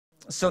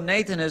So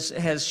Nathan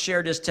has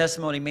shared his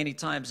testimony many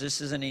times. This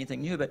isn't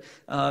anything new, but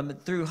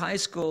through high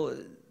school,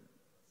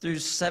 through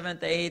 7th,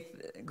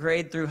 8th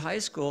grade through high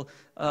school,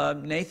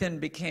 Nathan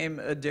became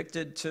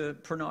addicted to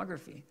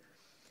pornography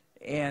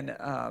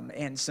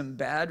and some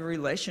bad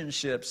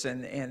relationships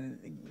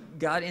and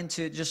got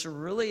into just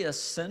really a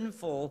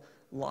sinful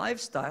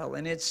lifestyle.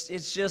 And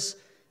it's just,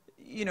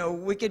 you know,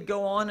 we could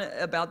go on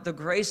about the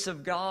grace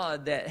of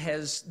God that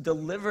has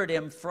delivered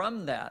him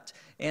from that,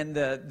 and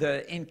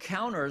the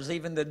encounters,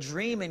 even the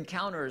dream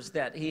encounters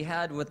that he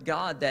had with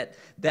God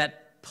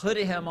that put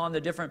him on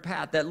the different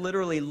path, that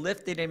literally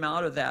lifted him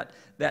out of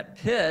that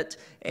pit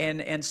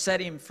and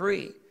set him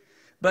free.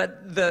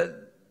 But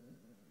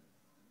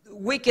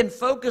we can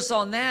focus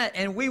on that,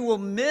 and we will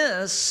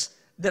miss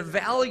the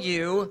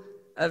value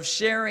of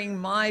sharing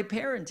my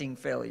parenting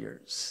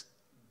failures.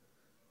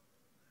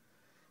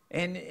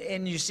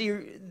 And you see,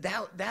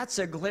 that's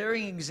a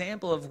glaring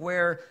example of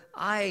where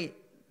I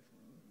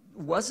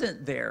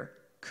wasn't there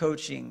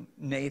coaching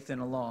Nathan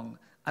along.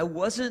 I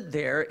wasn't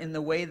there in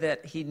the way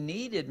that he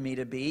needed me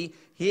to be.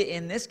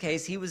 In this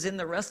case, he was in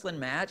the wrestling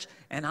match,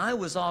 and I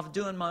was off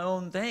doing my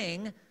own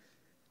thing,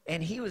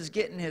 and he was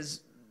getting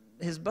his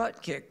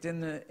butt kicked in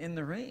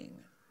the ring,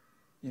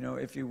 you know,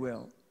 if you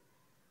will.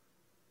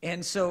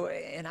 And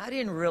I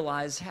didn't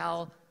realize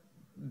how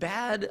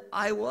bad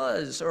I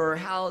was, or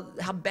how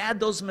bad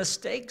those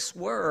mistakes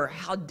were,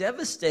 how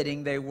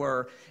devastating they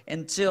were,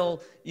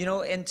 until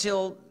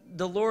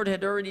the Lord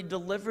had already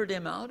delivered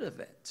him out of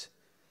it.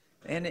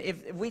 And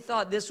if we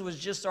thought this was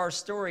just our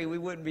story, we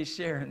wouldn't be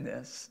sharing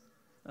this.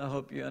 I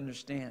hope you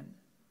understand.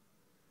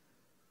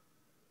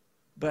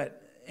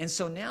 And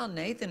so now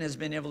Nathan has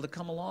been able to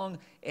come along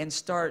and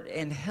start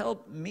and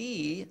help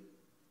me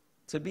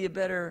to be a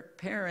better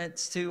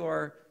parent to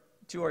our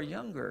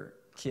younger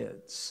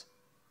kids.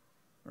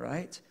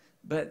 Right?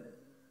 But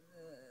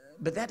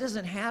that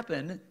doesn't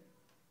happen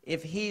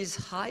if he's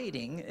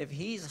hiding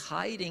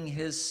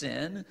his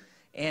sin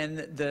and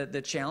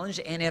the challenge,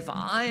 and if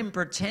I'm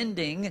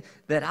pretending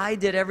that I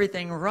did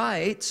everything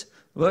right.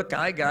 Look,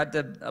 I got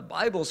a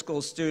Bible school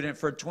student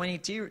for a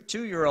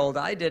 22-year-old.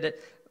 I did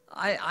it.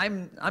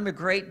 I'm a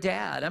great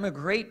dad. I'm a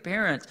great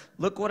parent.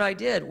 Look what I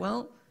did.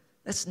 Well,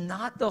 that's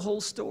not the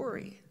whole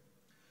story.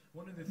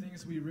 One of the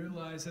things we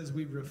realized as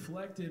we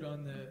reflected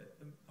on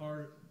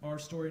our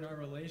story and our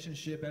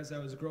relationship as I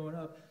was growing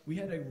up, we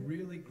had a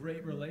really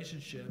great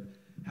relationship.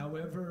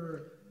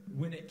 However,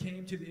 when it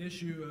came to the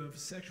issue of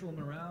sexual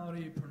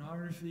morality,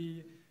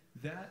 pornography,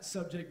 that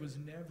subject was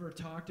never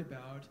talked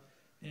about,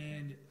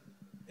 and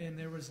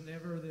there was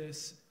never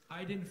this,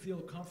 I didn't feel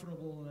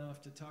comfortable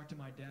enough to talk to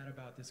my dad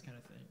about this kind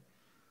of thing.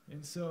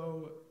 And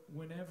so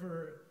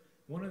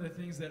one of the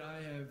things that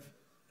I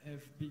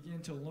have begun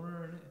to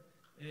learn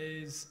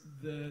is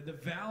the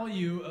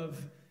value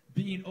of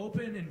being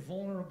open and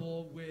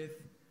vulnerable with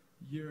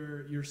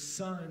your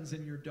sons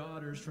and your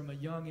daughters from a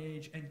young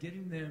age, and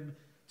getting them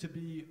to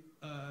be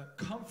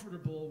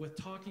comfortable with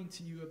talking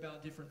to you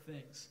about different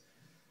things.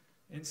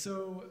 And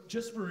so,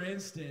 just for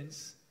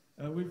instance,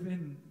 we've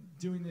been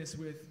doing this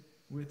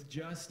with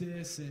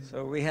Justice, and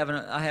so I have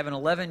an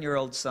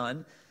 11-year-old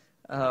son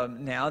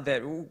now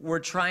that we're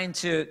trying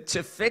to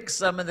fix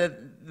some of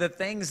the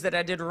things that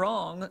I did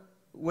wrong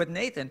with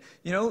Nathan.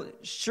 You know,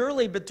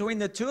 surely between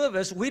the two of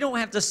us, we don't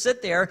have to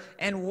sit there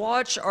and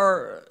watch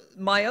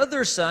my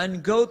other son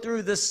go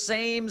through the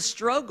same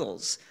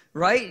struggles,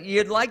 right?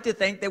 You'd like to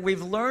think that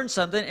we've learned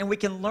something, and we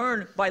can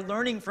learn by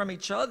learning from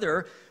each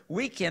other.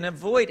 We can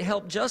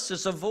help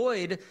Justice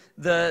avoid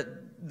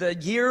the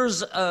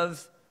years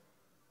of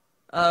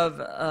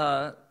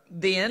the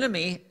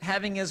enemy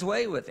having his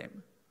way with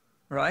him,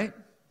 right?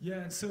 Yeah,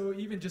 and so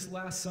even just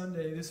last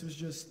Sunday, this was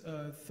just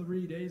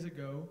 3 days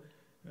ago,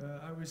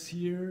 I was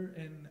here,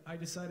 and I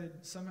decided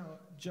somehow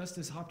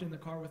Justice hopped in the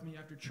car with me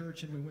after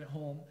church, and we went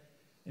home,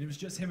 and it was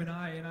just him and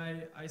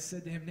I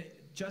said to him,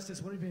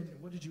 Justice, what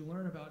did you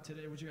learn about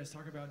today? What did you guys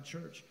talk about in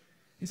church?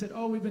 He said,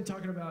 oh, we've been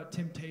talking about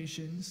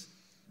temptations.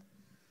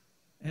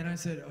 And I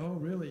said, oh,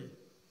 really?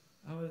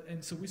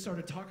 And so we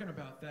started talking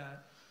about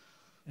that,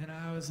 and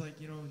I was like,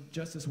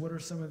 Justice, what are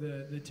some of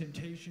the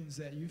temptations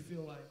that you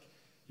feel like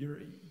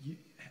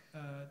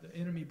the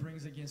enemy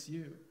brings against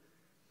you?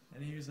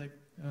 And he was like,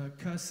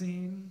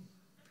 cussing.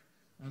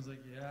 I was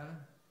like, yeah.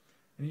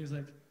 And he was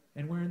like,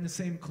 and wearing the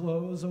same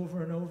clothes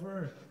over and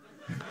over.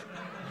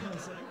 I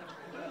was like,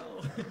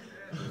 well,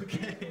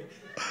 okay,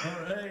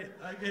 all right.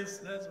 I guess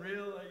that's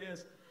real. I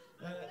guess.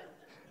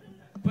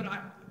 But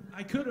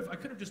I could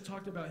have just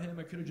talked about him.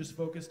 I could have just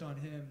focused on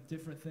him,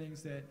 different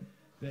things that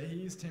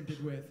he's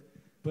tempted with.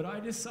 But I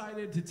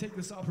decided to take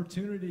this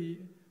opportunity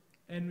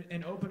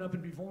and open up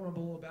and be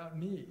vulnerable about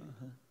me.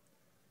 Uh-huh.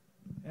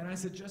 And I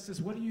said, Justice,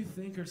 what do you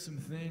think are some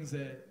things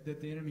that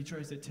the enemy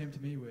tries to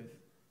tempt me with?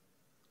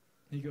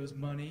 He goes,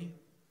 money.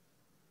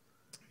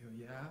 I go,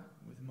 yeah,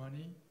 with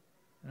money.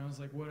 And I was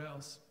like, what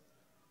else?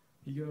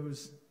 He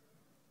goes,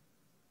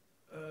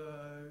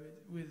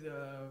 with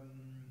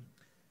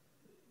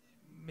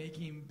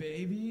making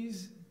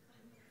babies.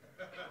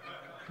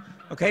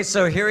 Okay,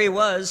 so here he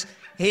was.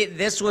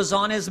 This was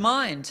on his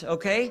mind,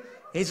 okay?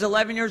 He's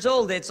 11 years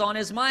old. It's on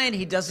his mind.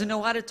 He doesn't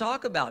know how to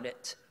talk about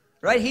it,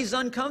 right? He's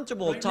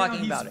uncomfortable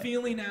talking about it. He's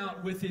feeling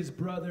out with his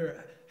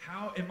brother.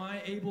 How am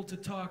I able to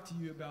talk to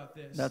you about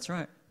this? That's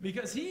right.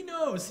 Because he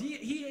knows, he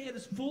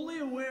is fully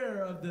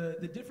aware of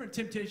the different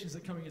temptations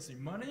that come against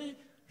him. Money,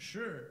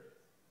 sure,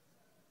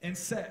 and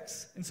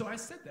sex. And so I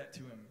said that to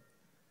him.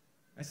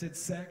 I said,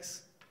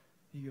 sex?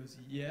 He goes,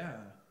 yeah.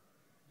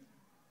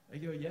 I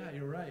go, yeah,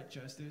 you're right,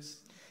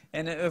 Justice.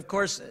 And of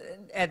course,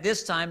 at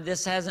this time,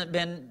 this hasn't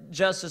been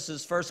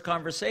Justice's first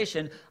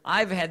conversation.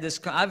 I've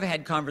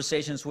had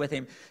conversations with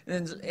him,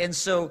 and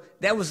so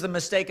that was the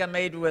mistake I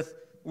made with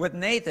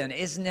Nathan,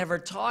 is never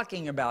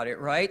talking about it,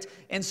 right?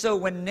 And so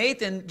when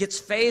Nathan gets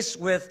faced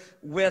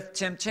with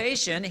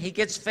temptation, he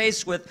gets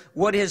faced with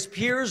what his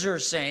peers are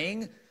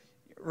saying,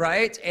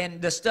 right?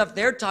 And the stuff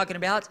they're talking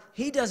about,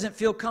 he doesn't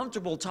feel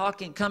comfortable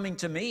coming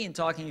to me and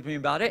talking to me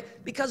about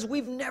it because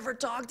we've never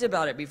talked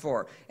about it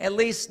before, at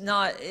least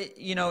not,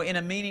 in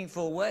a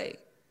meaningful way,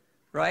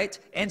 right?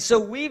 And so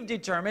we've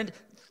determined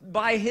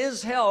by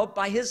his help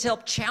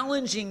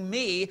challenging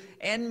me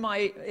and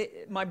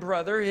my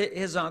brother,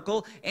 his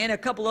uncle, and a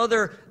couple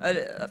other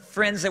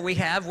friends that we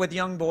have with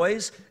young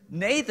boys,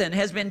 Nathan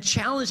has been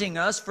challenging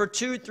us for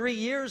 2-3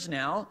 years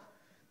now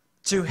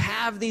to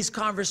have these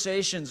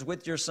conversations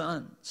with your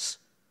sons,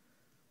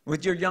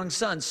 with your young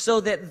sons, so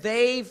that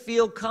they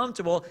feel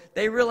comfortable.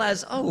 They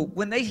realize,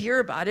 when they hear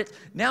about it,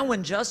 now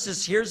when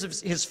Justice hears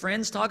his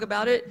friends talk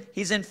about it,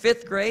 he's in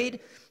 5th grade,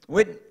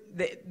 with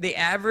the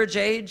average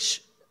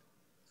age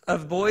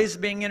of boys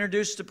being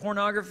introduced to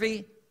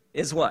pornography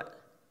is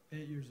what?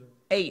 8 years old.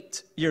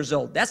 8 years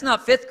old. That's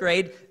not 5th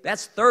grade,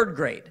 that's 3rd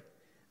grade.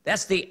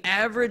 That's the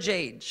average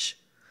age.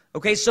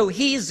 Okay, so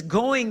he's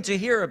going to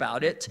hear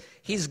about it.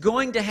 He's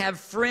going to have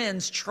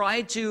friends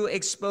try to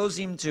expose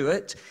him to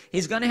it.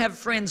 He's going to have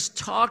friends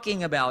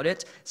talking about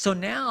it. So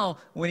now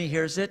when he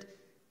hears it,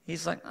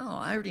 he's like,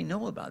 I already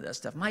know about that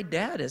stuff. My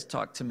dad has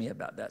talked to me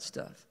about that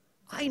stuff.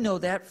 I know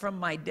that from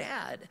my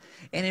dad.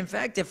 And in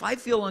fact, if I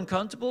feel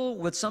uncomfortable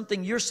with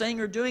something you're saying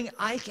or doing,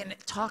 I can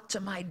talk to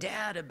my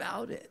dad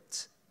about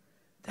it.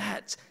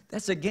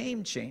 That's a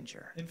game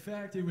changer. In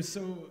fact, it was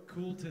so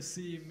cool to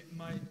see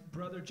my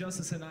brother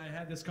Justice and I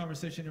had this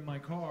conversation in my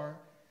car.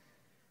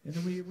 And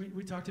then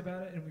we talked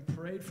about it and we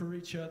prayed for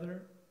each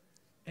other.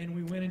 And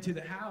we went into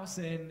the house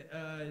and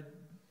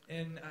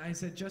I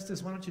said,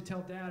 Justice, why don't you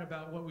tell Dad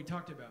about what we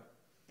talked about?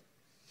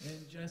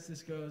 And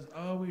Justice goes,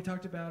 we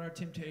talked about our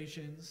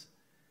temptations.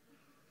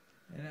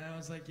 And I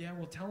was like, yeah,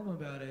 well, tell him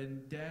about it.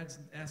 And Dad's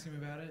asking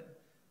him about it.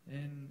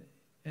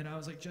 And I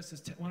was like,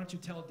 Justice, why don't you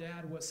tell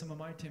Dad what some of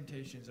my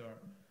temptations are?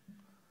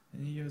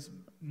 And he goes,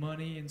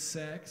 money and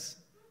sex.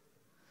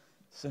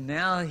 So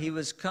now he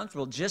was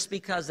comfortable. Just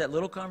because that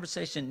little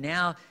conversation,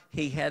 now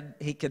he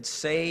could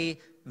say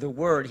the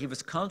word. He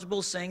was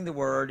comfortable saying the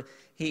word.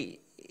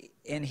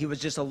 And he was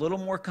just a little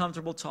more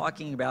comfortable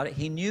talking about it.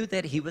 He knew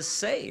that he was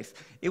safe.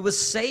 It was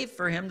safe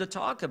for him to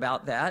talk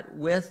about that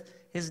with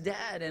his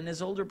dad and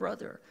his older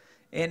brother.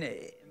 And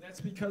that's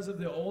because of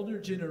the older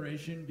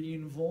generation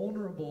being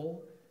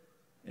vulnerable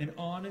and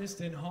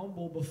honest and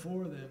humble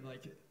before them.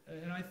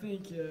 And I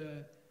think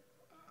the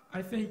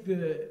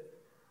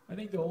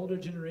older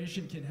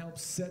generation can help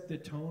set the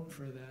tone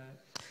for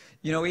that.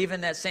 Even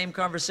that same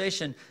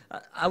conversation,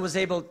 I was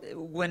able,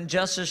 when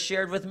Justice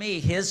shared with me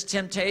his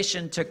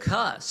temptation to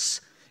cuss,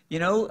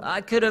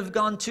 I could have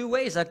gone 2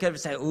 ways. I could have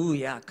said, ooh,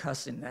 yeah,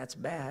 cussing, that's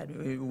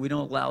bad. We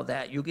don't allow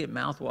that. You'll get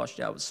mouth washed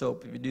out with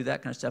soap if you do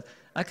that kind of stuff.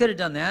 I could have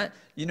done that.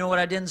 You know what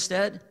I did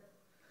instead?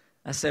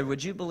 I said,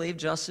 would you believe,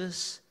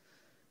 Justice,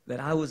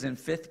 that I was in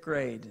 5th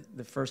grade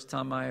the first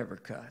time I ever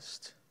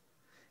cussed?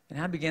 And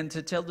I began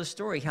to tell the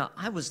story, how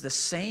I was the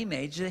same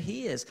age that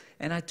he is.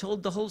 And I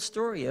told the whole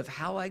story of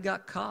how I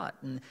got caught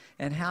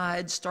and how I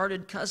had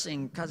started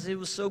cussing because it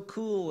was so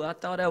cool. I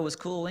thought I was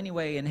cool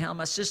anyway. And how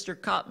my sister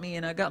caught me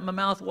and I got my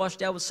mouth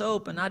washed out with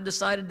soap. And I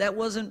decided that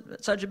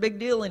wasn't such a big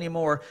deal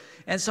anymore.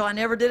 And so I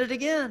never did it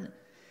again.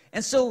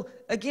 And so,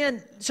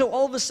 again,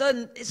 all of a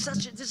sudden, this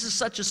is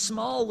such a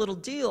small little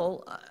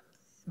deal.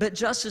 But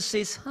Justice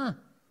says,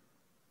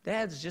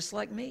 Dad's just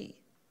like me.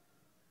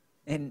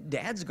 And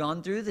Dad's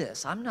gone through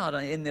this. I'm not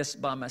in this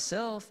by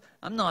myself.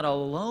 I'm not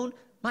all alone.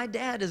 My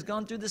dad has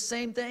gone through the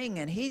same thing,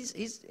 and he's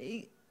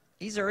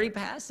already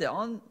passed it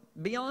on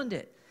beyond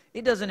it.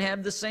 It doesn't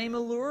have the same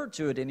allure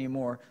to it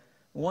anymore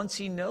once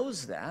he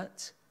knows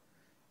that.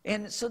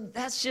 And so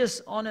that's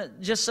just on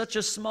just such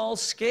a small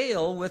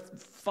scale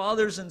with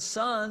fathers and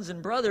sons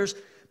and brothers,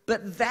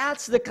 but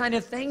that's the kind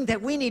of thing that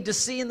we need to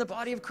see in the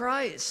body of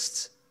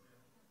Christ.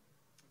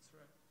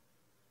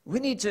 We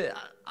need to.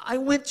 I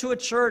went to a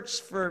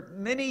church for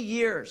many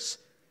years.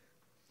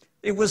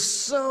 It was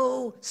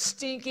so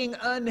stinking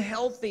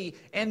unhealthy.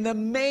 And the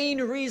main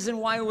reason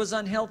why it was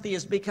unhealthy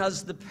is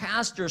because the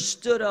pastor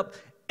stood up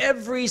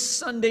every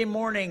Sunday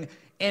morning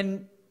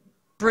and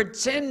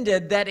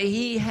pretended that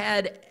he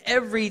had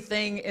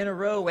everything in a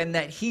row and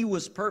that he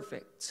was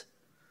perfect.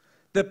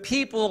 The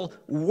people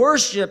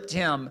worshiped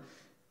him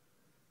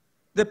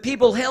The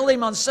people held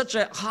him on such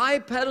a high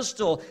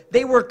pedestal.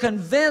 They were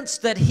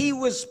convinced that he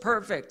was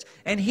perfect.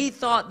 And he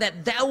thought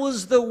that that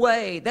was the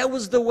way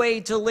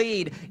to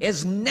lead,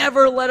 is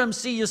never let them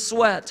see you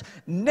sweat.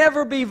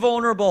 Never be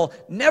vulnerable.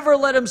 Never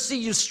let them see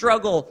you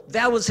struggle.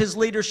 That was his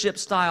leadership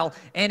style.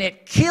 And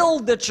it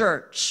killed the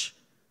church.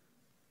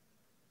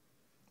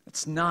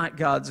 It's not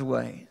God's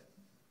way.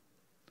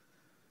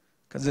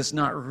 Because it's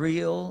not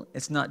real.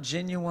 It's not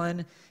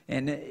genuine.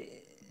 And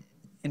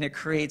it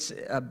creates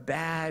a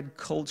bad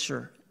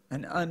culture,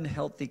 an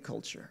unhealthy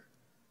culture.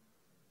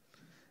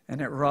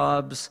 And it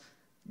robs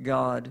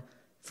God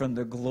from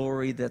the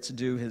glory that's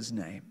due his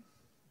name.